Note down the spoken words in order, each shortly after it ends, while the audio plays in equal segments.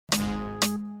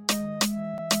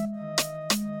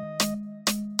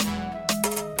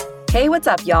Hey, what's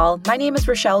up, y'all? My name is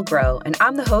Rochelle Groh, and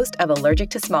I'm the host of Allergic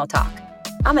to Small Talk.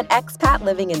 I'm an expat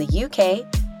living in the UK.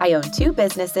 I own 2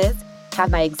 businesses,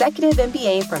 have my executive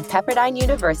MBA from Pepperdine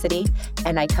University,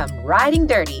 and I come riding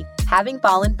dirty, having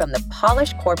fallen from the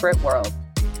polished corporate world.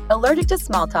 Allergic to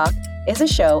Small Talk is a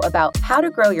show about how to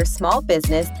grow your small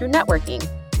business through networking,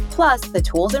 plus the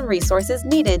tools and resources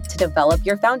needed to develop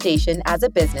your foundation as a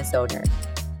business owner.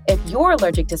 If you're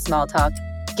allergic to small talk,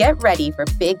 get ready for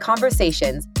big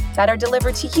conversations that are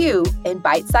delivered to you in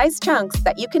bite-sized chunks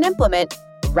that you can implement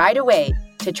right away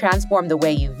to transform the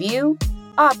way you view,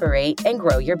 operate, and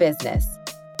grow your business.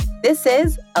 This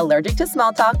is Allergic to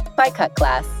Small Talk by Cut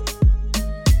Class.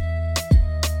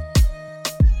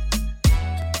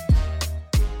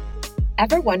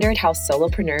 Ever wondered how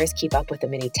solopreneurs keep up with the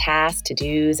many tasks,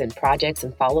 to-dos, and projects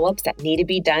and follow-ups that need to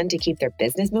be done to keep their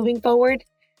business moving forward?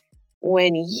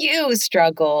 When you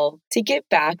struggle to get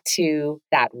back to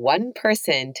that one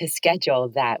person to schedule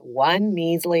that one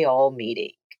measly old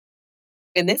meeting.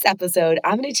 In this episode,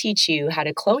 I'm going to teach you how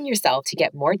to clone yourself to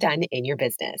get more done in your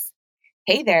business.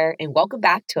 Hey there, and welcome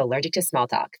back to Allergic to Small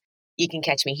Talk. You can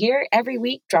catch me here every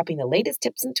week dropping the latest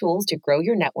tips and tools to grow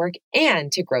your network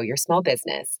and to grow your small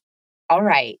business. All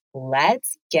right,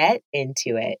 let's get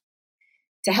into it.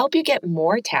 To help you get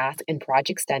more tasks and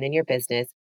projects done in your business,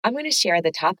 I'm going to share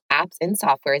the top apps and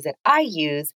softwares that I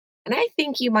use, and I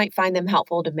think you might find them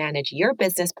helpful to manage your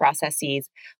business processes,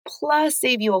 plus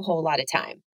save you a whole lot of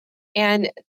time. And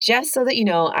just so that you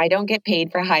know, I don't get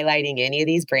paid for highlighting any of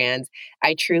these brands.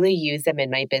 I truly use them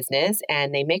in my business,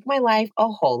 and they make my life a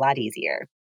whole lot easier.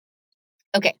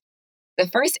 Okay, the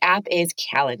first app is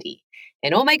Calendly.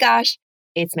 And oh my gosh,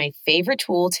 it's my favorite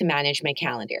tool to manage my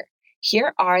calendar.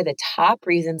 Here are the top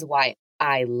reasons why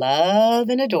I love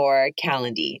and adore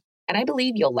Calendly, and I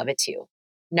believe you'll love it too.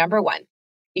 Number 1,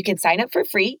 you can sign up for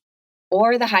free,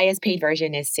 or the highest paid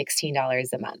version is $16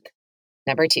 a month.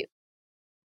 Number 2,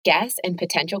 guests and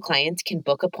potential clients can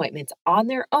book appointments on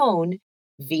their own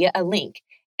via a link,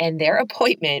 and their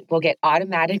appointment will get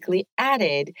automatically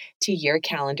added to your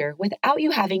calendar without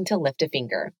you having to lift a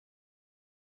finger.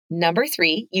 Number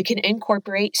 3, you can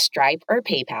incorporate Stripe or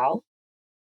PayPal.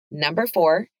 Number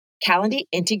 4, Calendly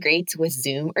integrates with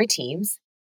Zoom or Teams.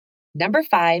 Number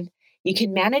 5, you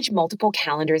can manage multiple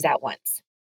calendars at once.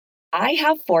 I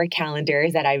have 4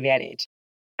 calendars that I manage.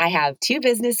 I have 2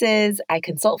 businesses, I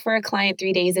consult for a client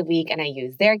 3 days a week, and I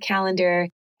use their calendar,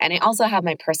 and I also have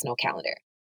my personal calendar.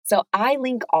 So I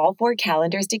link all 4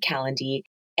 calendars to Calendly,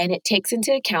 and it takes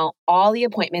into account all the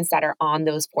appointments that are on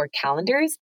those 4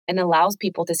 calendars and allows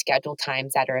people to schedule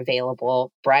times that are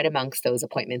available right amongst those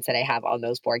appointments that I have on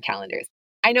those 4 calendars.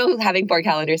 I know having 4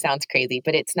 calendars sounds crazy,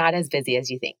 but it's not as busy as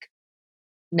you think.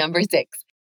 Number 6,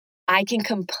 I can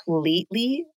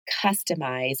completely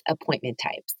customize appointment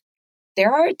types.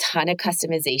 There are a ton of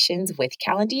customizations with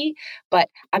Calendly, but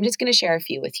I'm just going to share a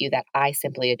few with you that I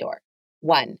simply adore.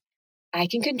 1, I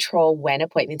can control when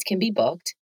appointments can be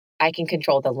booked. I can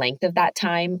control the length of that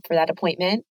time for that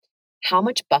appointment, how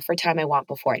much buffer time I want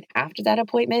before and after that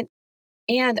appointment,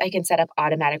 and I can set up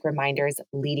automatic reminders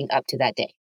leading up to that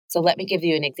day. So let me give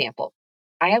you an example.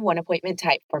 I have one appointment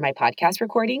type for my podcast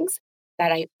recordings that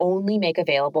I only make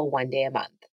available 1 day a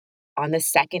month on the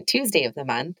second Tuesday of the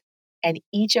month, and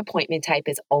each appointment type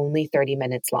is only 30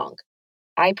 minutes long.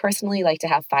 I personally like to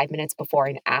have 5 minutes before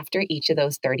and after each of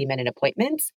those 30-minute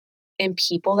appointments, and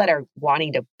people that are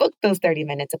wanting to book those 30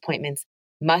 minutes appointments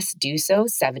must do so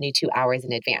 72 hours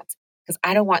in advance. Because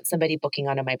I don't want somebody booking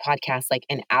onto my podcast like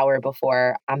an hour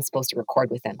before I'm supposed to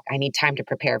record with them. I need time to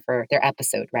prepare for their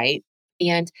episode, right?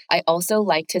 And I also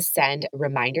like to send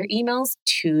reminder emails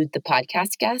to the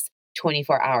podcast guests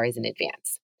 24 hours in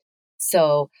advance.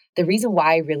 So the reason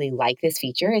why I really like this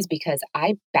feature is because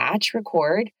I batch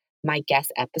record my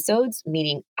guest episodes,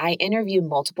 meaning I interview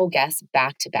multiple guests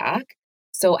back to back.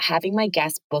 So having my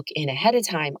guests book in ahead of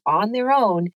time on their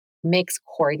own makes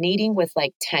coordinating with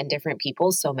like 10 different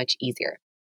people so much easier.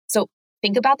 So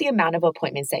think about the amount of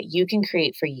appointments that you can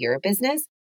create for your business,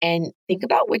 and think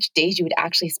about which days you would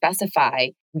actually specify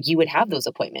you would have those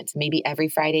appointments. Maybe every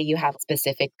Friday you have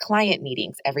specific client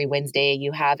meetings. Every Wednesday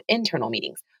you have internal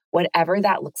meetings. Whatever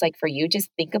that looks like for you, just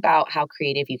think about how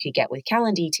creative you could get with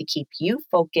Calendly to keep you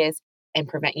focused and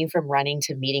prevent you from running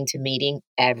to meeting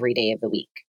every day of the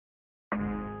week.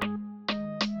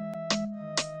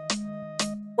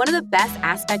 One of the best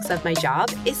aspects of my job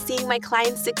is seeing my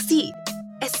clients succeed,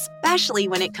 especially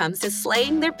when it comes to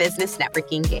slaying their business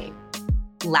networking game.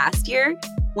 Last year,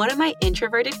 one of my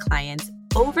introverted clients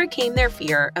overcame their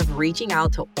fear of reaching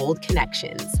out to old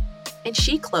connections, and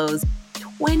she closed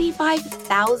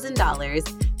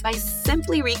 $25,000 by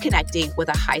simply reconnecting with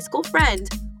a high school friend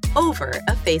over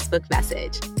a Facebook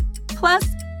message. Plus,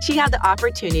 she had the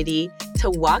opportunity to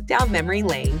walk down memory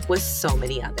lane with so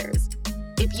many others.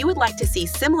 If you would like to see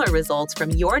similar results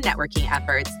from your networking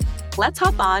efforts, let's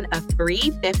hop on a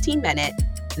free 15-minute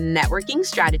networking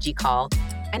strategy call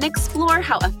and explore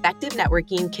how effective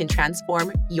networking can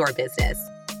transform your business.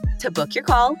 To book your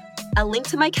call, a link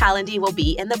to my Calendly will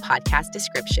be in the podcast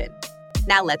description.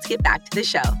 Now let's get back to the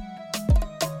show.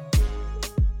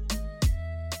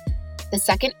 The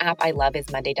second app I love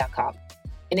is Monday.com,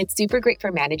 and it's super great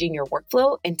for managing your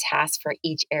workflow and tasks for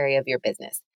each area of your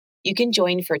business. You can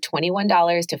join for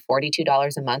 $21 to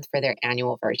 $42 a month for their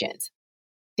annual versions.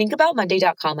 Think about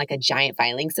Monday.com like a giant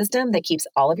filing system that keeps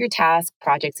all of your tasks,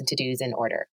 projects, and to-dos in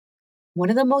order. One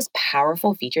of the most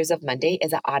powerful features of Monday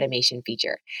is an automation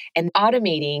feature. And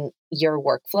automating your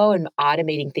workflow and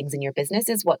automating things in your business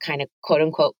is what kind of quote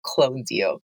unquote clones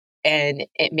you. And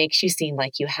it makes you seem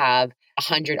like you have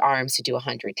 100 arms to do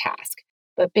 100 tasks.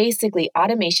 But basically,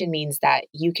 automation means that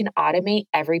you can automate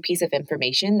every piece of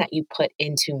information that you put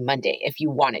into Monday if you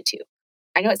wanted to.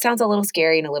 I know it sounds a little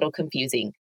scary and a little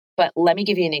confusing, but let me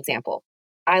give you an example.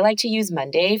 I like to use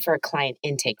Monday for client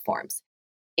intake forms.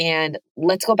 And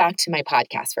let's go back to my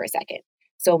podcast for a second.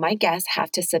 So my guests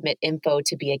have to submit info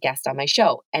to be a guest on my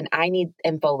show. And I need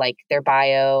info like their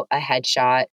bio, a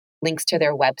headshot, links to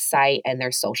their website and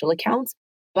their social accounts.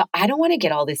 But I don't want to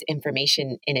get all this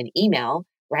information in an email,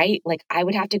 right? Like I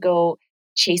would have to go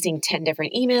chasing 10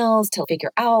 different emails to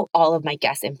figure out all of my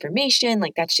guest information.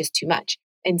 Like that's just too much.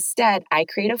 Instead, I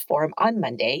create a form on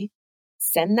Monday,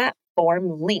 send that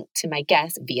form link to my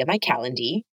guests via my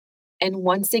Calendly. And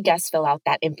once the guests fill out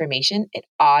that information, it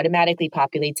automatically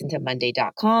populates into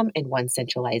Monday.com in one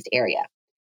centralized area.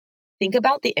 Think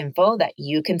about the info that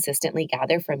you consistently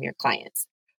gather from your clients.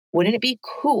 Wouldn't it be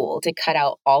cool to cut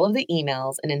out all of the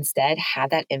emails and instead have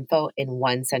that info in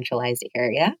one centralized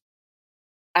area?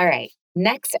 All right,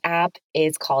 next app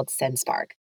is called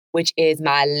SendSpark, which is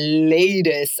my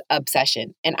latest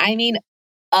obsession. And I mean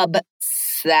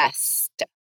obsessed.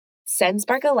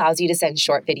 SendSpark allows you to send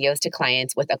short videos to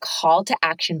clients with a call to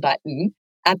action button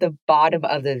at the bottom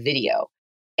of the video.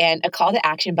 And a call to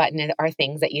action button are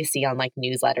things that you see on like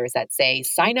newsletters that say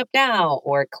sign up now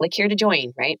or click here to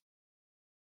join, right?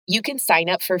 You can sign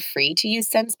up for free to use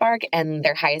SendSpark, and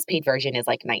their highest paid version is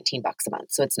like $19 a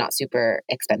month. So it's not super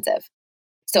expensive.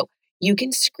 So you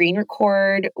can screen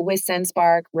record with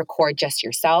SendSpark, record just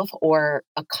yourself, or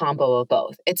a combo of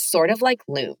both. It's sort of like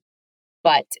Loom,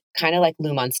 but kind of like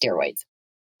Loom on steroids.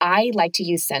 I like to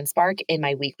use SendSpark in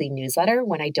my weekly newsletter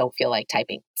when I don't feel like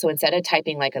typing. So instead of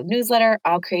typing like a newsletter,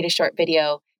 I'll create a short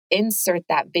video, insert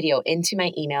that video into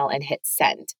my email, and hit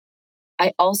send.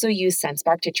 I also use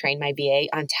SendSpark to train my VA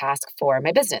on tasks for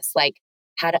my business, like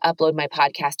how to upload my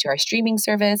podcast to our streaming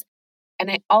service.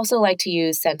 And I also like to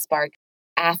use SendSpark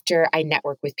after I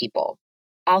network with people.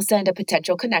 I'll send a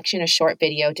potential connection a short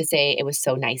video to say it was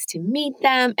so nice to meet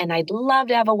them and I'd love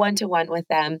to have a one-to-one with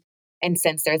them. And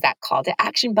since there's that call to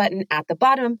action button at the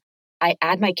bottom, I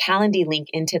add my Calendly link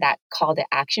into that call to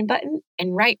action button.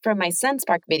 And right from my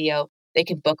SendSpark video, they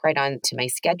can book right on to my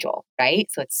schedule, right?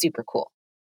 So it's super cool.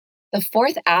 The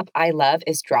fourth app I love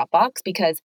is Dropbox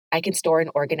because I can store and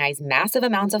organize massive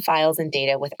amounts of files and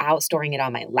data without storing it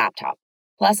on my laptop.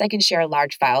 Plus, I can share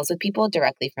large files with people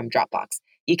directly from Dropbox.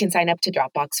 You can sign up to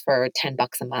Dropbox for $10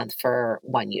 a month for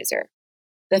one user.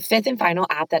 The fifth and final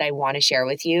app that I want to share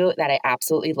with you that I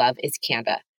absolutely love is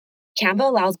Canva. Canva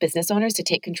allows business owners to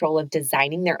take control of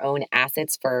designing their own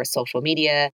assets for social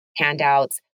media,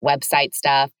 handouts, website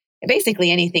stuff, and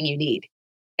basically anything you need.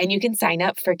 And you can sign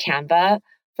up for Canva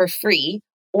for free,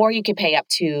 or you can pay up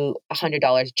to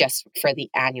 $100 just for the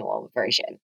annual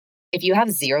version. If you have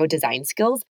zero design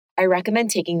skills, I recommend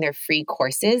taking their free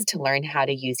courses to learn how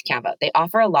to use Canva. They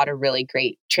offer a lot of really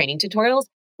great training tutorials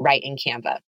right in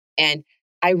Canva. And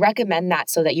I recommend that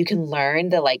so that you can learn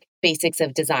the basics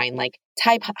of design, like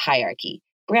type hierarchy,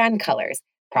 brand colors,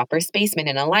 proper spacement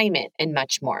and alignment, and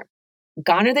much more.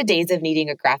 Gone are the days of needing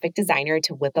a graphic designer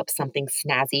to whip up something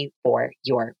snazzy for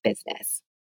your business.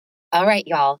 All right,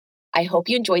 y'all. I hope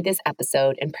you enjoyed this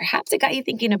episode and perhaps it got you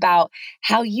thinking about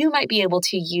how you might be able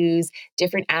to use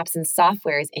different apps and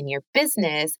softwares in your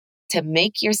business to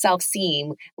make yourself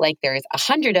seem like there's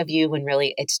 100 of you when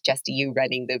really it's just you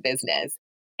running the business.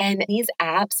 And these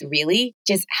apps really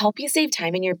just help you save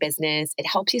time in your business. It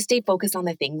helps you stay focused on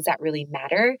the things that really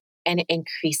matter and it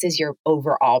increases your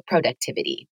overall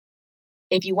productivity.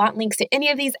 If you want links to any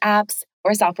of these apps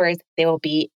or softwares, they will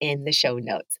be in the show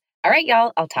notes. All right,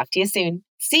 y'all, I'll talk to you soon.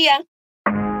 See ya.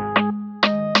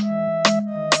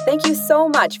 Thank you so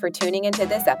much for tuning into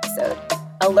this episode.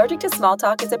 Allergic to Small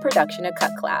Talk is a production of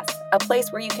Cut Class, a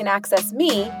place where you can access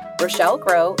me, Rochelle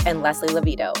Groh, and Leslie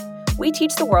Levito. We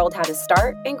teach the world how to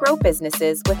start and grow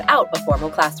businesses without a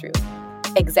formal classroom.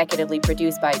 Executively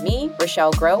produced by me,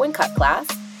 Rochelle Groh, and Cut Class.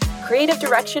 Creative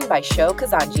direction by Sho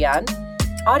Kazanjian.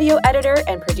 Audio editor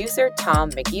and producer Tom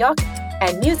Mikiok.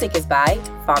 And music is by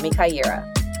Fami Kaira.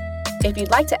 If you'd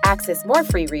like to access more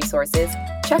free resources,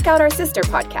 check out our sister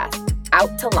podcast,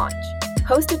 Out to Launch,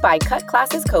 hosted by Cut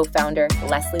Class's co-founder,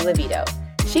 Leslie Levito.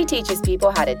 She teaches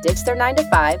people how to ditch their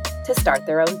 9-to-5 to start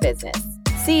their own business.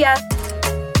 See ya!